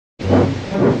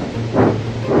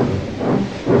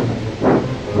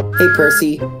Hey,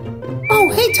 Percy.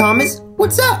 Oh, hey, Thomas.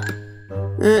 What's up?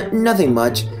 Nothing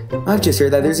much. I've just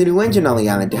heard that there's a new engine on the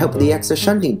island to help with the extra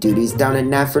shunting duties down at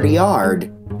Nafferty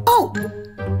Yard. Oh,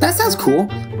 that sounds cool.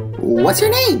 What's her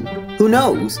name? Who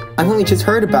knows? I've only just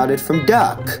heard about it from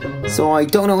Duck, so I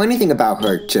don't know anything about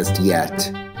her just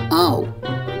yet. Oh.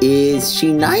 Is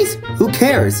she nice? Who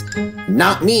cares?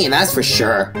 Not me, that's for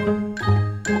sure.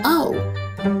 Oh.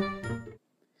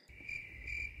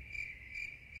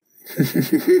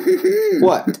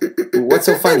 What? What's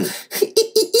so funny?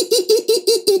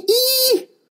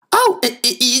 Oh,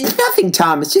 nothing,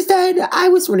 Thomas. Just that I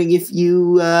was wondering if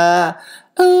you, I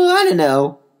don't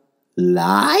know,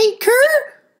 like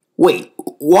her? Wait,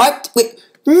 what? Wait,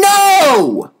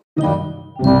 no!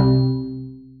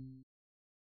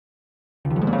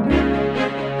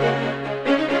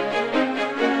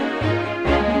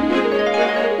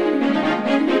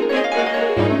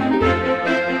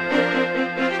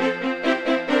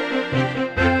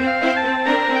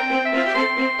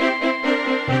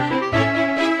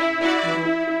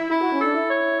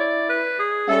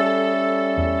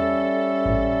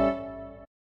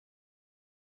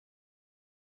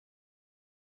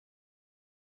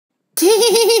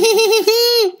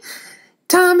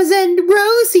 Thomas and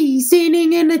Rosie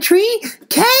sitting in a tree.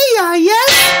 K-I-S!